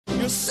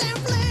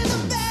simply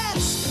the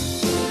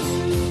best.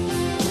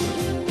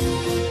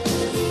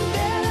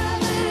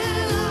 Better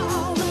than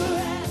all the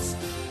rest.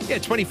 Yeah,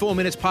 24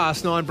 minutes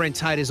past 9. Brent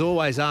Tate has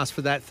always asked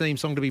for that theme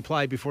song to be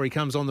played before he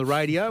comes on the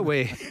radio.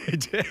 Where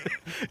Tatey,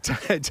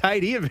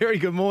 a very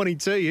good morning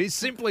to you.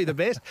 Simply the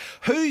best.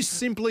 Who's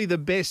simply the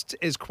best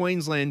as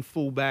Queensland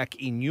fullback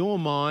in your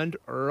mind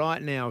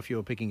right now if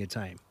you're picking a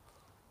team?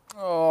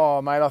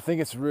 Oh, mate, I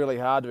think it's really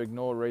hard to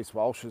ignore Reece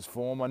Walsh's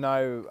form. I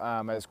know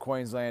as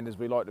Queenslanders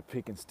we like to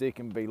pick and stick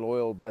and be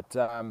loyal, but,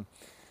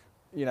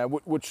 you know,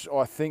 which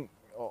I think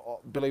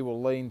Billy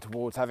will lean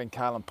towards having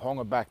Kalen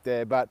Ponga back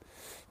there. But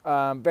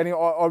Benny,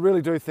 I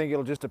really do think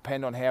it'll just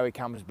depend on how he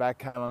comes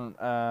back,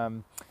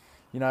 Kalen.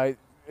 You know,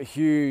 a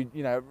huge,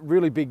 you know,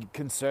 really big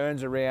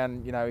concerns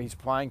around, you know, his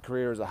playing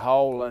career as a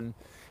whole. And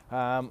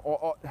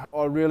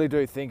I really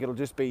do think it'll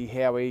just be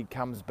how he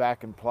comes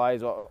back and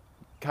plays.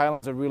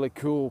 Kalen's a really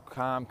cool,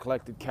 calm,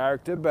 collected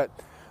character, but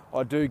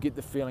I do get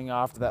the feeling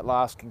after that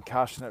last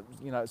concussion,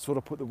 it sort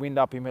of put the wind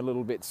up him a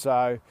little bit.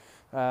 So,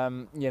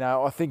 you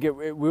know, I think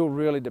it will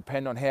really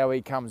depend on how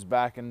he comes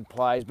back and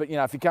plays. But, you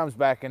know, if he comes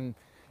back and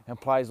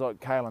plays like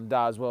Kalen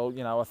does, well,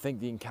 you know, I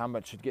think the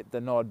incumbent should get the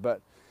nod.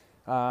 But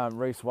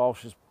Reece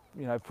Walsh is,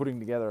 you know, putting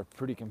together a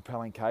pretty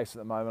compelling case at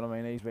the moment. I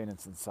mean, he's been in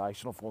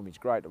sensational form. He's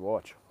great to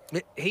watch.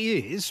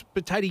 He is.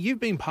 But, Tatey,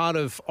 you've been part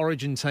of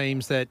Origin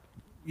teams that,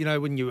 you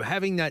know, when you were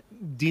having that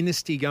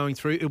dynasty going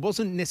through, it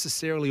wasn't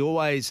necessarily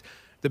always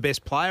the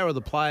best player or the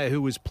player who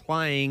was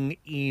playing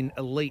in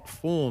elite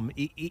form.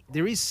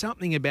 There is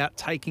something about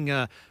taking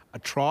a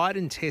tried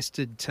and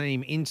tested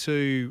team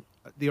into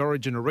the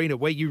Origin arena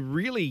where you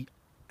really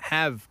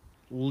have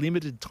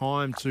limited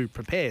time to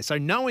prepare. So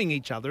knowing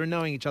each other and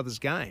knowing each other's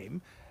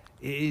game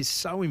is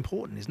so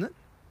important, isn't it?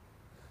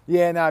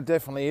 Yeah, no, it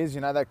definitely is.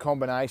 You know, that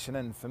combination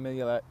and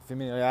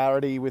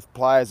familiarity with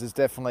players is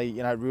definitely,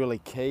 you know, really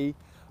key.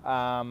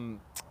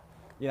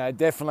 You know,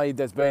 definitely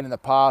there's been in the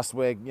past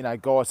where, you know,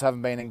 guys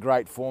haven't been in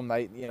great form.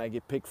 They, you know,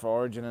 get picked for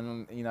Origin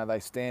and, you know, they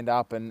stand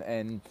up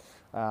and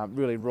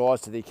really rise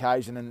to the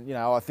occasion. And, you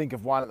know, I think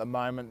of one at the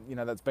moment, you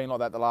know, that's been like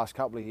that the last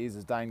couple of years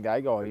is Dane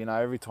Gagai. You know,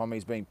 every time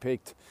he's been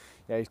picked,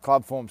 you know, his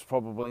club form's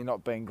probably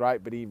not been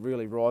great, but he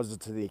really rises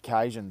to the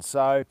occasion.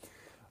 So,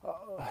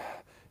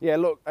 yeah,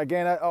 look,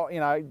 again, you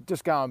know,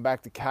 just going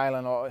back to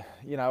Kalen,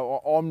 you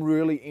know, I'm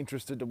really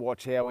interested to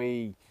watch how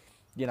he,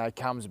 you know,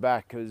 comes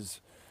back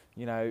because,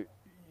 you know,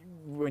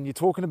 when you're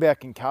talking about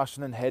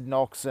concussion and head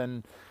knocks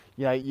and,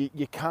 you know,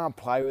 you can't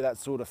play with that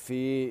sort of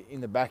fear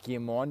in the back of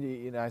your mind.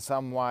 You know,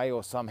 some way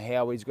or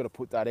somehow he's got to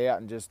put that out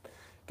and just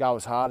go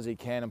as hard as he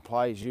can and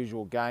play his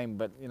usual game.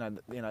 But, you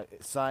know,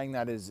 saying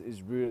that is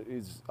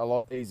a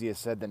lot easier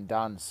said than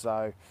done.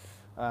 So,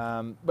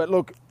 but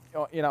look,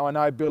 you know, I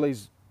know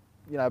Billy's,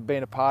 you know,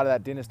 been a part of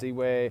that dynasty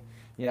where,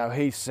 you know,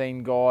 he's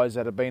seen guys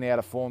that have been out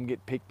of form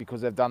get picked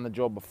because they've done the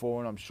job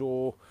before, and I'm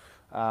sure,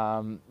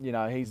 you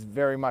know, he's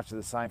very much of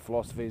the same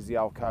philosophy as the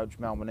old coach,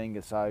 Mal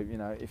Meninga. So, you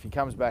know, if he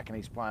comes back and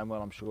he's playing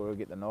well, I'm sure he'll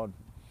get the nod.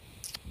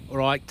 All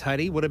right,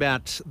 Tatey, what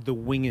about the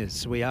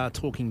wingers? We are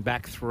talking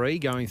back three,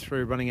 going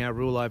through, running our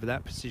rule over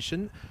that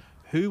position.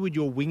 Who would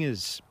your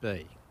wingers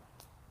be?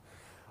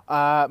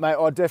 Mate,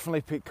 I'd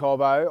definitely pick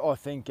Cobbo. I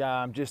think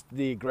just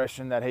the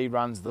aggression that he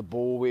runs the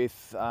ball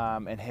with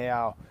and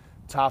how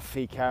tough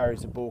he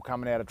carries the ball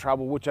coming out of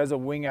trouble, which as a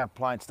winger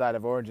playing State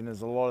of Origin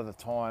is a lot of the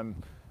time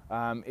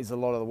is a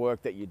lot of the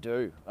work that you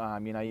do.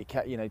 You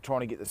know,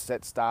 trying to get the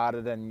set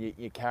started and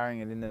you're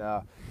carrying it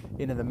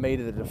into the meat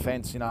of the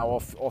defence, you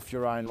know, off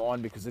your own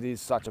line, because it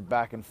is such a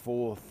back and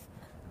forth,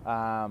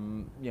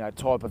 you know,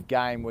 type of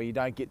game where you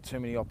don't get too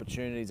many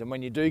opportunities. And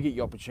when you do get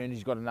your opportunities,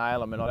 you've got to nail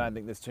them. And I don't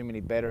think there's too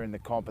many better in the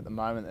comp at the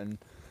moment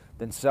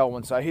than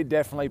Selwyn. So he'd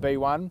definitely be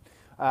one.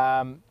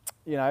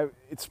 You know,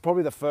 it's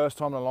probably the first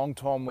time in a long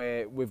time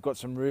where we've got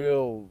some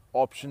real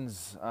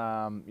options,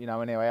 you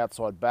know, in our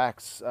outside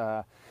backs.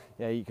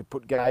 You know, you could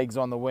put Gags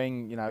on the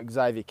wing. You know,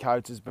 Xavier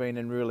Coates has been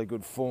in really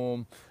good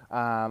form.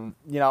 You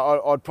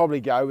know, I'd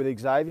probably go with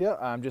Xavier.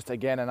 Just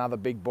again, another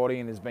big body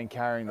and has been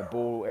carrying the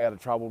ball out of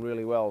trouble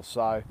really well.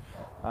 So,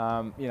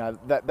 you know,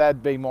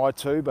 that'd be my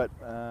two. But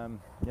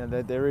you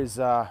know, there is,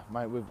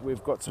 mate,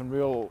 we've got some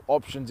real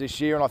options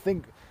this year, and I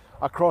think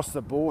across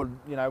the board,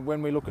 you know,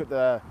 when we look at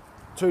the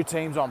two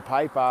teams on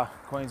paper,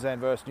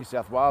 Queensland versus New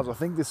South Wales, I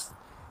think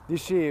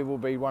this year will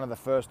be one of the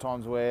first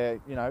times where,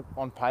 you know,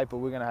 on paper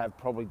we're going to have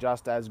probably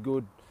just as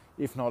good,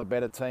 if not a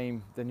better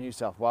team than New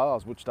South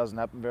Wales, which doesn't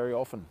happen very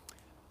often.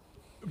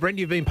 Brent,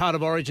 you've been part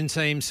of Origin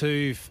teams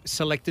who've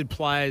selected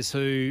players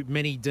who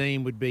many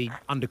deem would be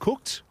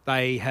undercooked.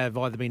 They have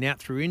either been out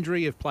through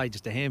injury, have played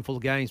just a handful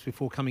of games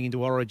before coming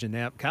into Origin.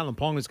 Now, Kalen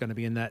Ponga is going to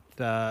be in that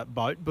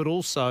boat, but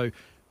also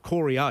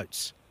Corey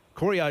Oates.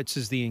 Corey Oates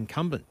is the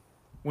incumbent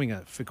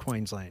winger for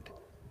Queensland.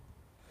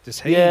 Does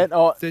he?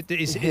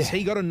 Has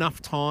he got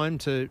enough time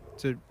to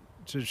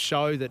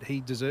show that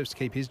he deserves to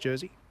keep his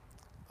jersey?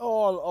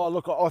 Oh,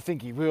 look, I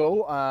think he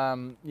will.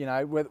 You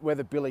know,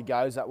 whether Billy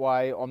goes that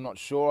way, I'm not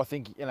sure. I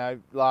think, you know,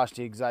 last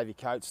year Xavier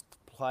Coates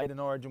played an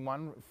Origin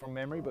one from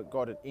memory, but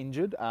got it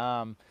injured.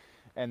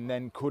 and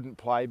then couldn't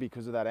play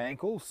because of that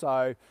ankle.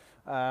 So,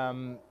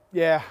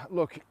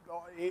 look,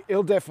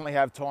 he'll definitely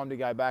have time to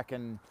go back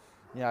and,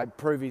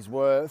 prove his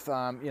worth.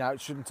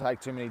 It shouldn't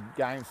take too many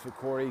games for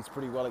Corey. He's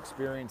pretty well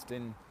experienced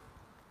in,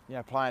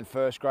 playing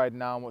first grade and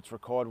knowing what's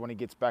required when he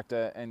gets back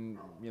to and,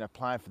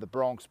 playing for the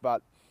Bronx.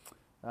 But,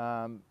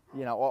 I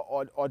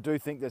do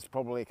think there's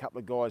probably a couple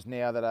of guys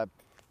now that are,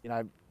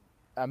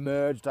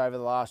 emerged over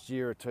the last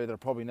year or two that are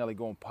probably nearly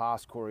gone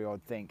past Corey,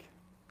 I'd think.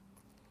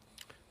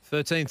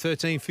 13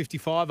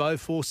 55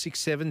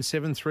 0467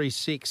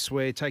 736.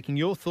 We're taking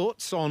your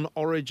thoughts on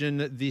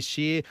Origin this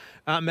year.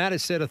 Matt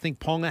has said, I think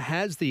Ponga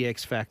has the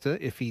X factor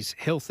if he's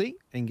healthy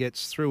and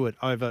gets through it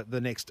over the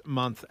next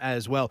month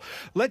as well.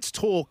 Let's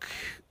talk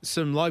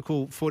some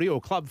local footy or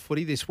club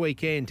footy this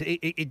weekend.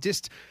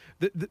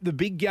 The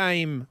big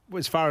game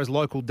as far as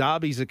local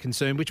derbies are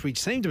concerned, which we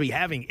seem to be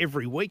having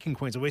every week in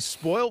Queensland, we're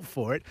spoiled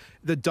for it.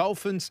 The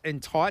Dolphins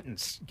and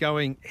Titans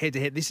going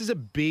head-to-head. This is a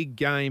big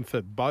game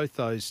for both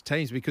those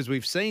teams because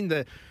we've seen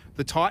the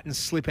Titans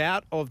slip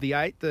out of the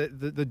 8.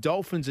 The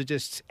Dolphins are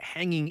just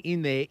hanging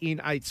in there in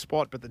 8th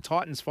spot, but the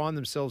Titans find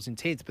themselves in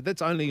 10th, but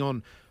that's only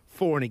on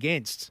for and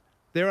against.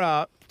 There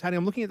are, Tatey,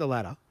 I'm looking at the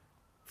ladder,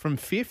 from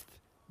 5th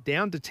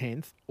down to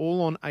 10th,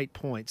 all on 8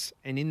 points,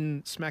 and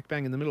in smack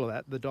bang in the middle of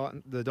that,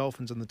 the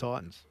Dolphins and the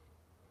Titans.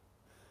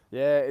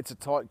 Yeah, it's a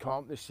tight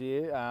comp this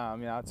year.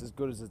 It's as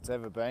good as it's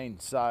ever been.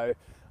 So,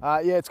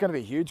 it's going to be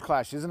a huge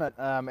clash, isn't it?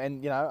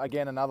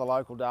 Again, another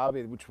local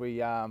derby, which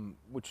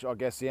I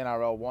guess the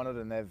NRL wanted,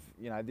 and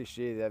this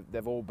year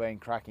they've all been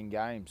cracking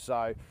games.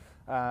 So,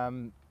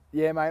 mate,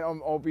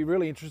 I'll be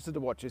really interested to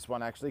watch this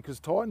one actually, because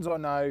Titans I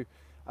know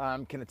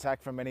can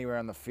attack from anywhere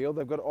on the field.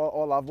 I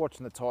love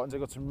watching the Titans. They've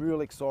got some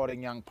real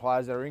exciting young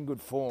players that are in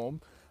good form,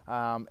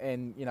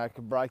 and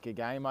can break a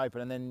game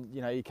open. And then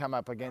you come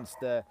up against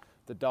the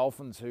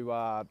Dolphins, who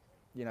are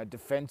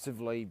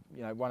defensively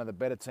one of the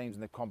better teams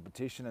in the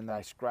competition, and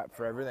they scrap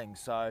for everything.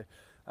 So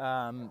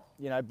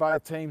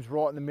both teams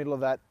right in the middle of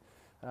that.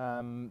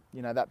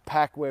 That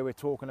pack where we're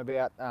talking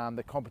about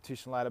the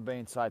competition ladder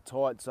being so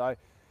tight. So.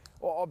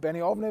 Oh,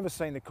 Benny, I've never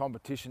seen the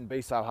competition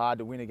be so hard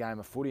to win a game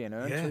of footy and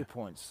earn 2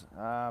 points.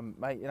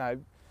 Mate,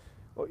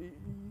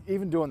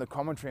 even doing the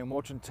commentary and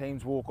watching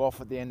teams walk off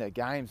at the end of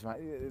games,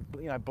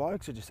 mate,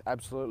 blokes are just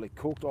absolutely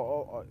cooked.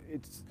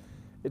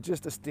 It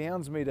just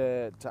astounds me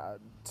to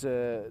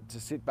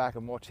sit back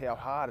and watch how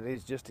hard it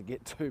is just to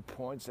get 2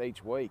 points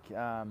each week.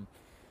 And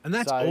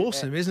that's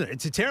awesome, isn't it?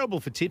 It's terrible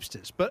for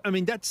tipsters. But,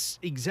 that's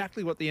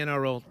exactly what the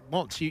NRL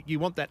wants. You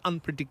want that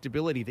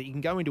unpredictability that you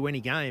can go into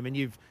any game and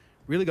you've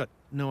really got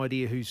no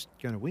idea who's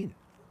going to win.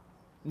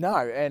 No,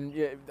 and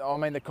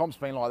the comp's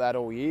been like that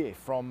all year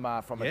from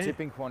a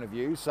tipping point of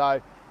view.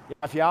 So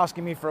if you're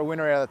asking me for a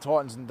winner out of the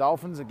Titans and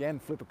Dolphins, again,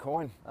 flip a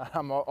coin.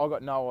 I've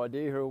got no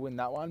idea who will win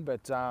that one,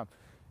 but I'll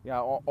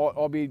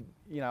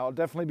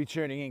definitely be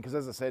tuning in because,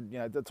 as I said,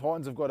 the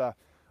Titans have got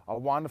a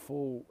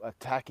wonderful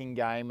attacking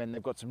game and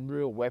they've got some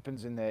real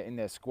weapons in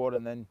their squad,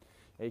 and then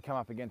you come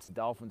up against the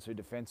Dolphins, who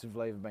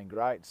defensively have been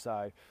great.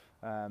 So.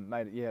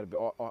 Mate,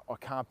 I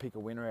can't pick a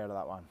winner out of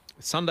that one.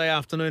 Sunday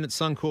afternoon at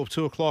Suncorp,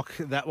 2 o'clock,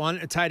 that one.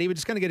 Tatey, we're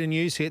just going to get a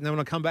news hit, and then when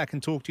I come back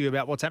and talk to you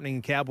about what's happening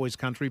in Cowboys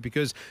country,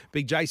 because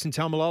big Jason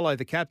Taumalolo,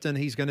 the captain,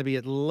 he's going to be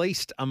at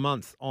least a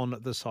month on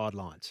the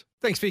sidelines.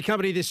 Thanks for your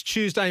company this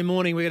Tuesday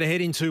morning. We're going to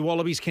head into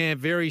Wallabies camp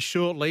very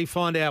shortly,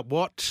 find out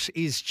what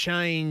is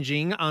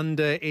changing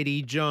under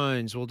Eddie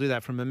Jones. We'll do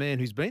that from a man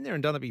who's been there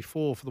and done it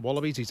before for the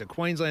Wallabies. He's a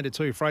Queenslander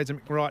too, Fraser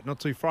McWright, not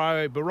too far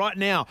away. But right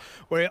now,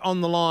 we're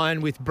on the line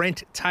with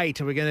Brent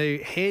Tate. We're going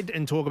to head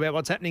and talk about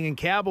what's happening in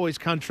Cowboys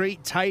country.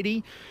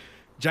 Tatey,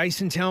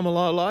 Jason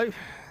Taumalolo,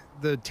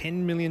 the $10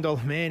 million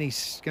man,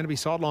 he's going to be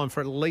sidelined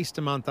for at least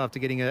a month after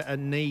getting a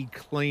knee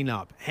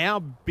clean-up.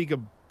 How big a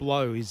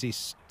blow is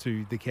this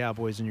to the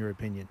Cowboys in your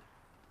opinion?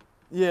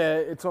 Yeah,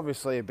 it's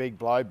obviously a big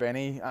blow,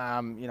 Benny.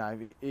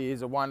 He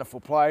is a wonderful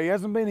player. He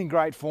hasn't been in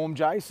great form,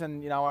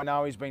 Jason. I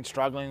know he's been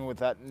struggling with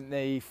that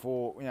knee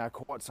for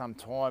quite some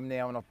time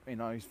now,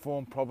 and his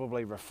form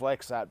probably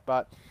reflects that.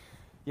 But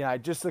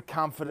just the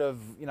comfort of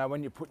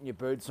when you're putting your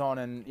boots on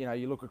and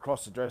you look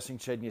across the dressing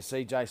shed and you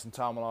see Jason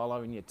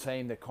Taumalolo and your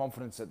team, the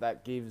confidence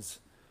that gives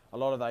a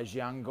lot of those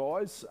young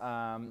guys.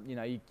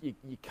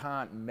 You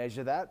can't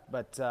measure that,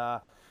 but.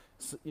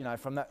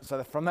 From that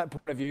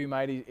point of view,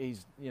 mate,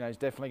 he's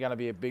definitely going to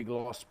be a big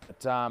loss. But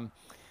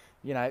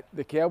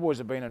the Cowboys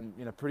have been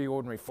in a pretty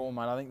ordinary form,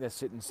 mate. I think they're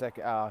sitting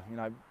second,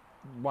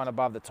 one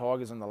above the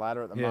Tigers on the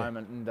ladder at the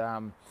moment,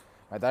 and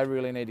mate, they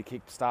really need to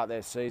kick-start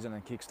their season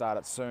and kick-start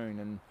it soon.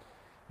 And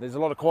there's a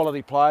lot of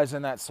quality players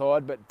in that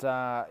side, but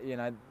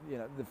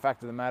the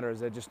fact of the matter is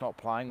they're just not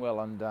playing well,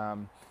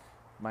 and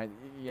mate,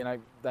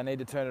 they need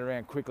to turn it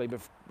around quickly.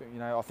 But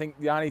I think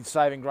the only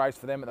saving grace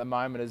for them at the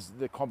moment is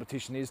the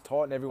competition is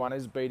tight and everyone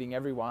is beating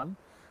everyone.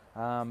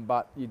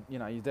 But you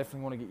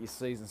definitely want to get your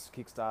seasons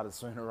kick-started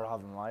sooner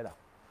rather than later.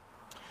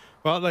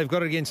 Well, they've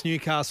got it against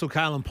Newcastle.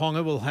 Kalen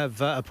Ponga will have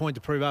a point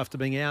to prove after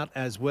being out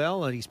as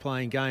well, and he's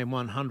playing game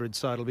 100,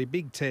 so it'll be a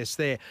big test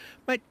there.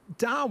 Mate,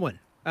 Darwin,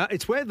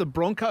 It's where the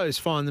Broncos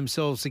find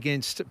themselves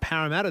against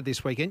Parramatta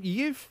this weekend.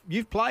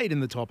 You've played in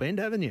the top end,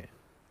 haven't you?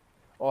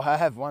 I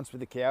have once with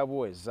the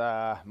Cowboys,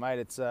 mate.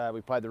 It's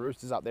we played the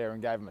Roosters up there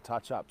and gave them a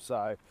touch up.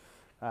 So,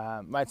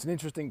 mate, it's an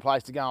interesting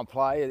place to go and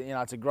play. You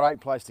know, it's a great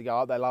place to go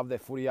up. They love their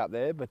footy up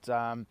there, but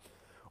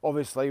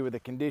obviously with the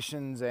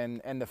conditions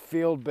and the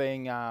field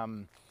being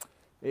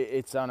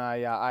it's on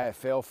a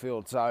AFL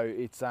field, so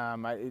it's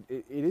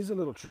it is a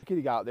little tricky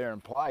to go up there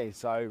and play.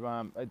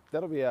 So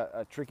that'll be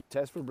a tricky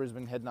test for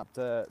Brisbane heading up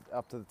to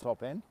the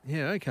top end.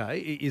 Yeah, okay.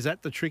 Is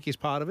that the trickiest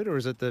part of it, or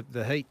is it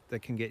the heat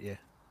that can get you?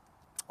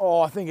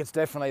 Oh, I think it's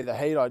definitely the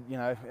heat.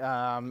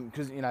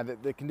 Because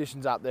the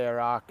conditions up there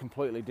are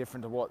completely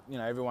different to what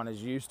everyone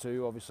is used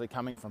to. Obviously,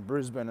 coming from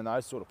Brisbane and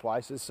those sort of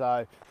places.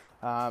 So,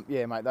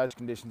 yeah, mate, those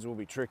conditions will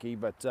be tricky.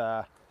 But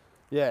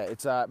yeah,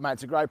 it's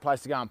a great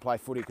place to go and play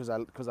footy because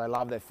they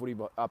love their footy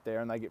up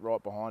there and they get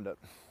right behind it.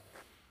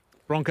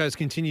 Broncos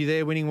continue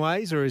their winning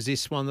ways, or is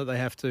this one that they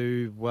have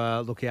to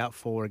look out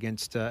for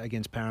against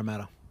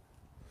Parramatta?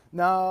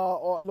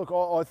 No, look,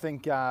 I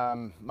think,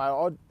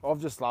 mate,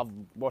 I've just loved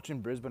watching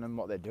Brisbane and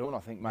what they're doing. I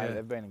think, mate,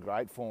 they've been in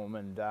great form,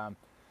 and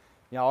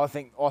I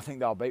think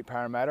they'll beat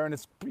Parramatta, and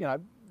it's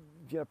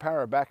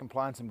Parra back and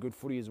playing some good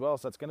footy as well.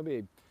 So it's going to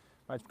be,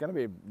 mate, it's going to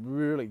be a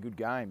really good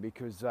game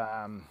because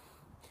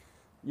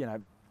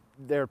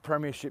they're a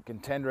premiership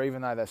contender,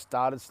 even though they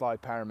started slow,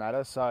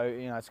 Parramatta. So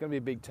it's going to be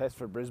a big test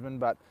for Brisbane,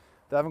 but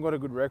they haven't got a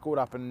good record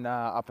up in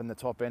the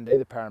top end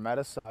either,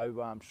 Parramatta. So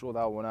I'm sure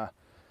they'll want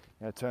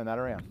to turn that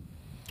around.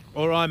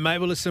 All right, mate.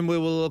 Well, listen, we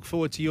will look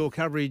forward to your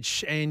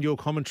coverage and your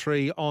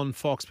commentary on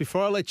Fox.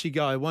 Before I let you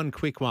go, one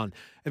quick one.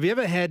 Have you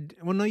ever had,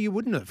 well, no, you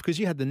wouldn't have because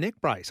you had the neck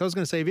brace. I was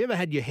going to say, have you ever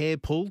had your hair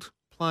pulled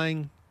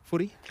playing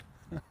footy?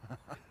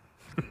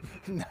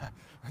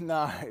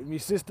 No, my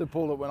sister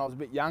pulled it when I was a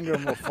bit younger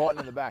and we were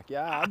fighting in the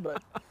backyard,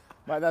 but,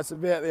 mate, that's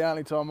about the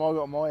only time I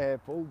got my hair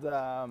pulled.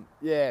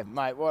 Yeah,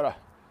 mate,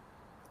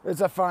 it's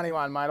a funny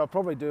one, mate. I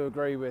probably do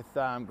agree with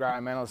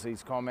Graham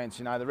Annesley's comments.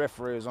 The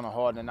referee was on a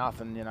hiding of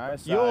nothing, So,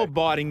 you're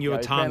biting your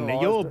tongue.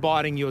 You're it.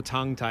 biting your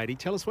tongue, Tatey.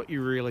 Tell us what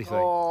you really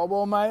think. Oh,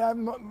 well, mate,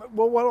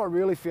 what I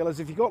really feel is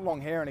if you've got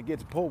long hair and it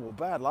gets pulled, well,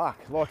 bad luck.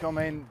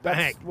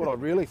 That's what I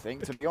really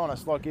think, to be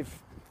honest. Like,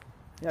 if,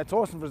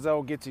 Tyson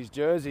Frizzell gets his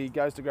jersey, he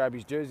goes to grab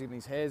his jersey and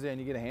his hair's there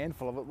and you get a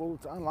handful of it, well,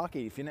 it's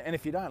unlucky. And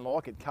if you don't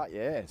like it, cut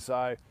your hair.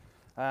 So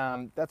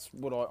that's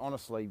what I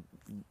honestly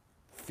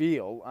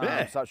feel.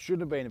 So it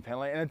shouldn't have been a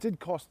penalty, and it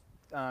did cost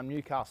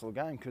Newcastle a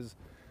game because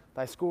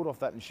they scored off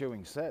that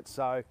ensuing set.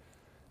 So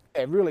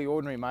yeah, really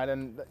ordinary, mate.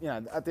 And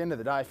at the end of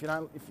the day, if you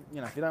don't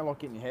like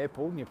getting your hair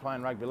pulled and you're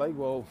playing rugby league,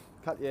 well,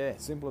 cut your hair.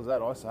 Simple as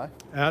that, I say.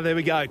 There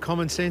we go.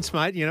 Common sense,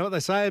 mate. You know what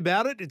they say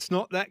about it? It's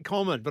not that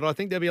common, but I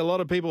think there'll be a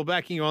lot of people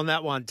backing you on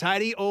that one.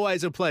 Tatey,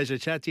 always a pleasure.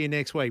 Chat to you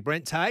next week.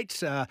 Brent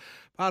Tate,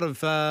 part of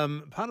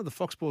the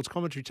Fox Sports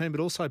commentary team, but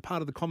also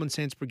part of the Common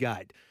Sense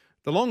Brigade.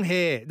 The long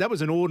hair, that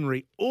was an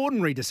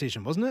ordinary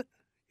decision, wasn't it?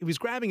 He was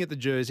grabbing at the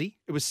jersey.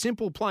 It was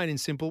simple, plain and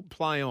simple,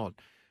 play on.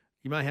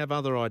 You may have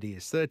other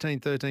ideas. 13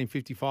 13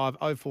 55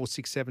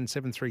 0467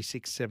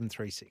 736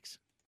 736.